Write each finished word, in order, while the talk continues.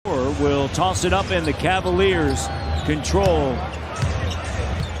will toss it up, and the Cavaliers control.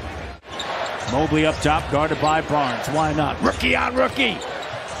 Mobley up top, guarded by Barnes. Why not? Rookie on rookie.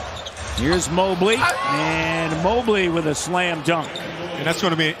 Here's Mobley, and Mobley with a slam dunk. And that's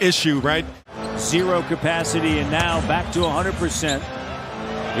going to be an issue, right? Zero capacity, and now back to 100%.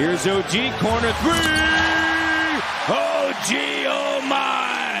 Here's OG, corner three. OG, oh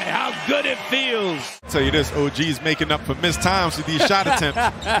my, how good it feels. I'll tell you this, OG's making up for missed times with these shot attempts.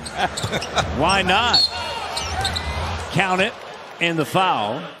 Why not? Count it, and the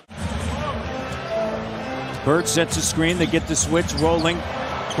foul. Birch sets a screen. They get the switch rolling.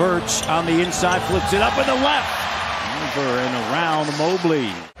 Birch on the inside, flips it up in the left. Over and around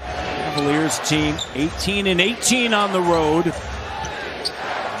Mobley. Cavaliers team 18-18 on the road.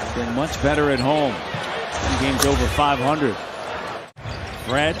 Been much better at home. Games over 500.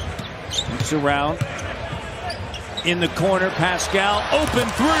 Fred looks around. In the corner, Pascal, open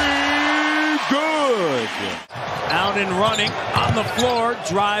three, good. Out and running, on the floor,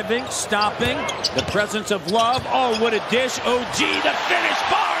 driving, stopping. The presence of Love, oh, what a dish. OG, the finish,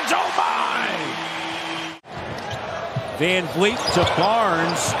 Barnes, oh my! Van Vliet to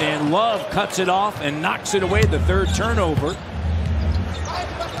Barnes, and Love cuts it off and knocks it away, the third turnover.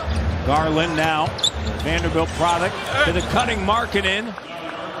 Garland now, Vanderbilt product to the cutting Markkanen.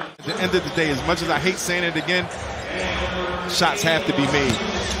 At the end of the day, as much as I hate saying it again, shots have to be made.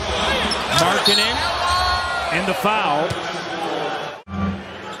 Markkanen, and the foul.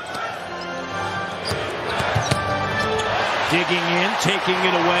 Digging in, taking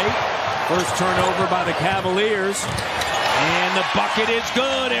it away. First turnover by the Cavaliers. And the bucket is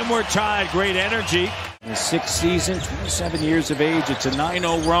good, and we're tied. Great energy. In his sixth season, 27 years of age. It's a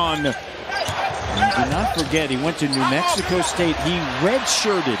 9-0 run. And do not forget, he went to New Mexico State. He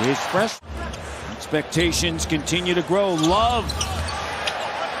redshirted his freshman. Expectations continue to grow. Love.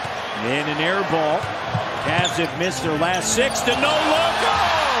 And an air ball. Cavs have missed their last six to no look.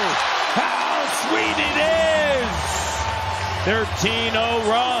 Oh, how sweet it is. 13-0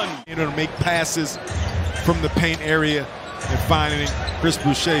 run. To make passes from the paint area and finding Chris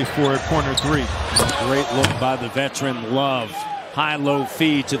Boucher for a corner three. A great look by the veteran Love. High-low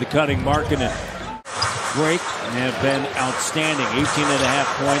feed to the cutting Markkanen. Break have been outstanding. 18.5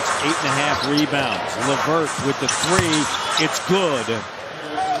 points, 8.5 rebounds. LeVert with the three. It's good.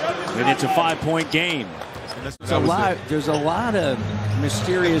 And it's a 5-point game. There's a lot of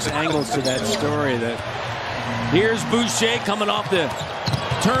mysterious angles to that story. Here's Boucher coming off the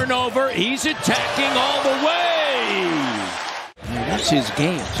turnover. He's attacking all the way. Man, that's his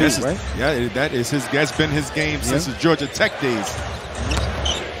game, too, right? Yeah, that's been his game since his Georgia Tech days.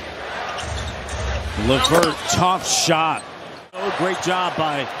 LeVert, tough shot. Oh, great job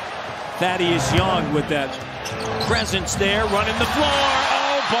by Thaddeus Young with that presence there, running the floor.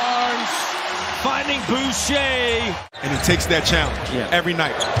 Oh, Barnes finding Boucher. And he takes that challenge every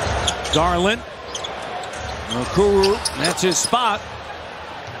night. Garland. Okuru, that's his spot.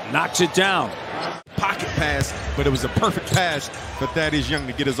 Knocks it down. Pocket pass, but it was a perfect pass for Thaddeus Young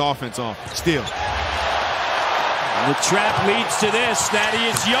to get his offense off. Steal. The trap leads to this.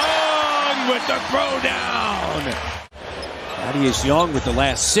 Thaddeus Young with the throwdown. Thaddeus Young with the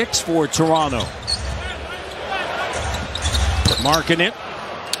last six for Toronto. Markkanen.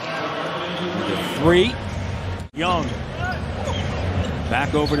 The three. Young.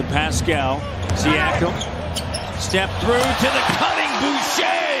 Back over to Pascal. Siakam. Step through to the cutting Boucher.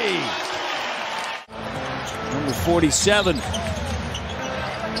 Number 47.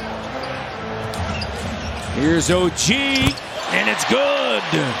 Here's OG, and it's good.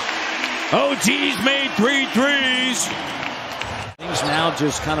 OG's made 3 threes. Things now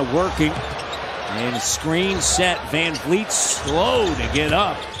just kind of working. And screen set. Van Vliet slow to get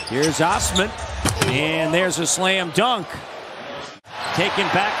up. Here's Osman, and there's a slam dunk. Taken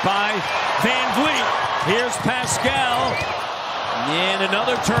back by Van Vliet. Here's Pascal. And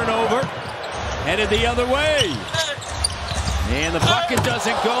another turnover. Headed the other way. And the bucket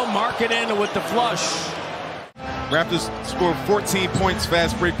doesn't go. Markkanen with the flush. Raptors scored 14 points,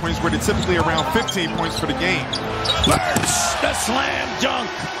 fast break points, where they're typically around 15 points for the game. Birch, the slam dunk.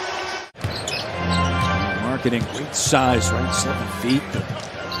 Markkanen, great size, right? 7 feet.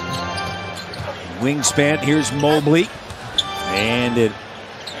 Wingspan. Here's Mobley. And it.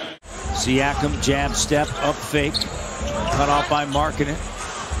 Siakam, jab step, up fake. Cut off by Markkanen.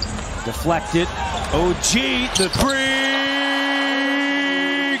 Deflected. OG, the three.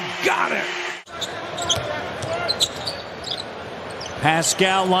 Got it.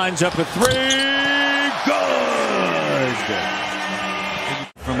 Pascal lines up a three. Good.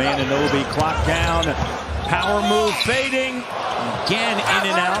 From Anunoby, clock down. Power move fading. again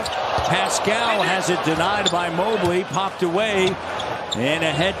in and out. Pascal has it denied by Mobley, popped away, and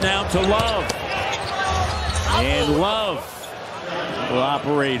ahead now to Love. And Love will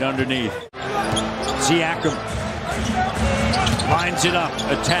operate underneath. Siakam lines it up,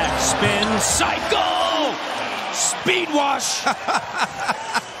 attack, spin, cycle, speed wash.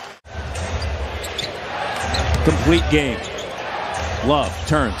 Complete game. Love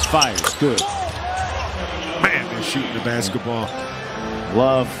turns, fires, good. Man, they're shooting the basketball.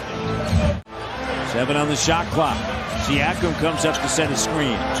 Love. 7 on the shot clock. Siakam comes up to set a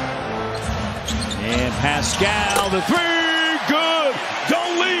screen. And Pascal, the 3, good.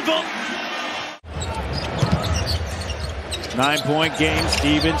 Don't leave him. 9-point game.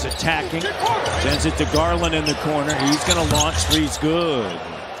 Stevens attacking. Sends it to Garland in the corner. He's going to launch. 3's good.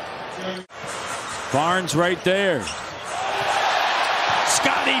 Barnes right there.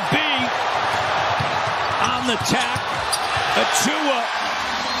 Scotty B on the tack. Achua.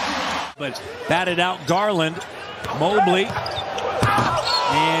 But batted out Garland. Mobley.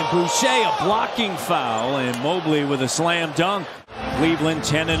 And Boucher, a blocking foul. And Mobley with a slam dunk. Cleveland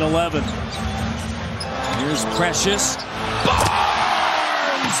 10 and 11. Here's Precious.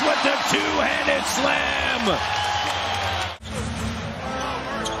 Barnes with the two-handed slam.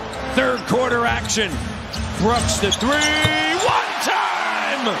 Third quarter action. Brooks the 3. One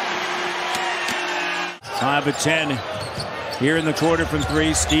time. 5 of 10 here in the quarter from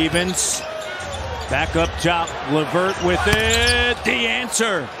 3. Stevens back up top. LeVert with it. The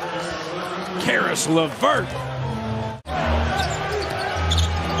answer. Karis LeVert.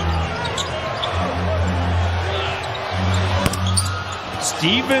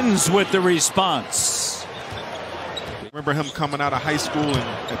 Stevens with the response. Remember him coming out of high school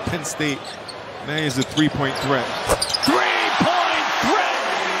at Penn State. Now he's a three-point threat. Three-point threat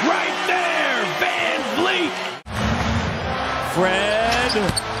right there. Van Vliet. Fred.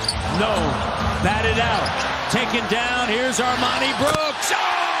 No. Batted out. Taken down. Here's Armani Brooks.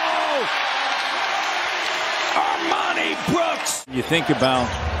 Oh! Armani Brooks. You think about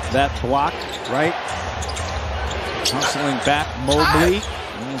that block, right? Hustling back. Mobley.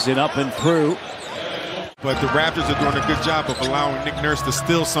 Brings it up and through. But the Raptors are doing a good job of allowing Nick Nurse to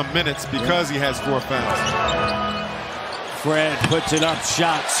steal some minutes because he has 4 fouls. Fred puts it up,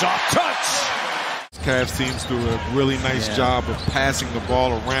 shot, soft touch. Cavs teams do a really nice job of passing the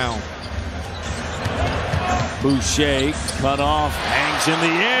ball around. Boucher cut off, hangs in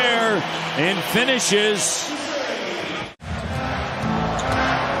the air, and finishes.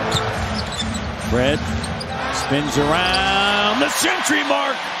 Fred spins around the century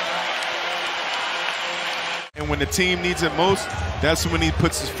mark. And when the team needs it most, that's when he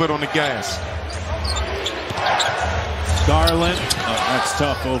puts his foot on the gas. Garland, oh, that's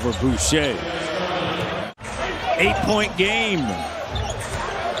tough over Boucher. 8-point game.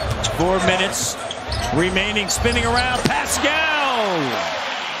 4 minutes remaining, spinning around. Pascal.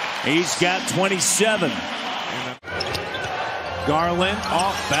 He's got 27. Garland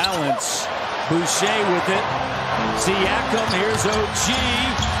off balance. Boucher with it. Siakam, here's OG.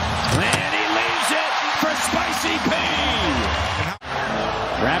 And he leaves it for Spicy P.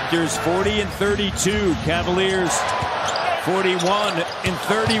 Raptors 40 and 32. Cavaliers 41 and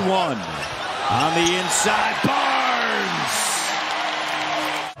 31. On the inside, Barnes.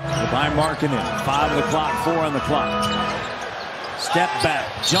 By Markkanen. 5 on the clock, 4 on the clock. Step back,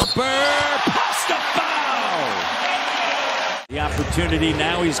 jumper, Pasta foul. The opportunity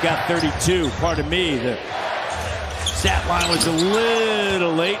now, he's got 32. Pardon me, the stat line was a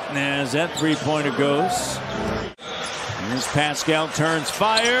little late, and as that three-pointer goes. Here's Pascal, turns,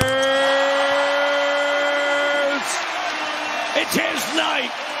 fires. It's his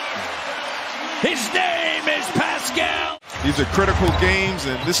night. His name is Pascal. These are critical games,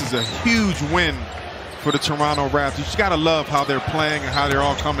 and this is a huge win for the Toronto Raptors. You just got to love how they're playing and how they're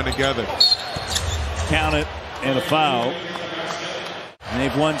all coming together. Count it, and a foul. And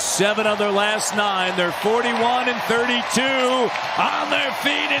they've won 7 of their last 9. They're 41 and 32 on their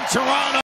feet in Toronto.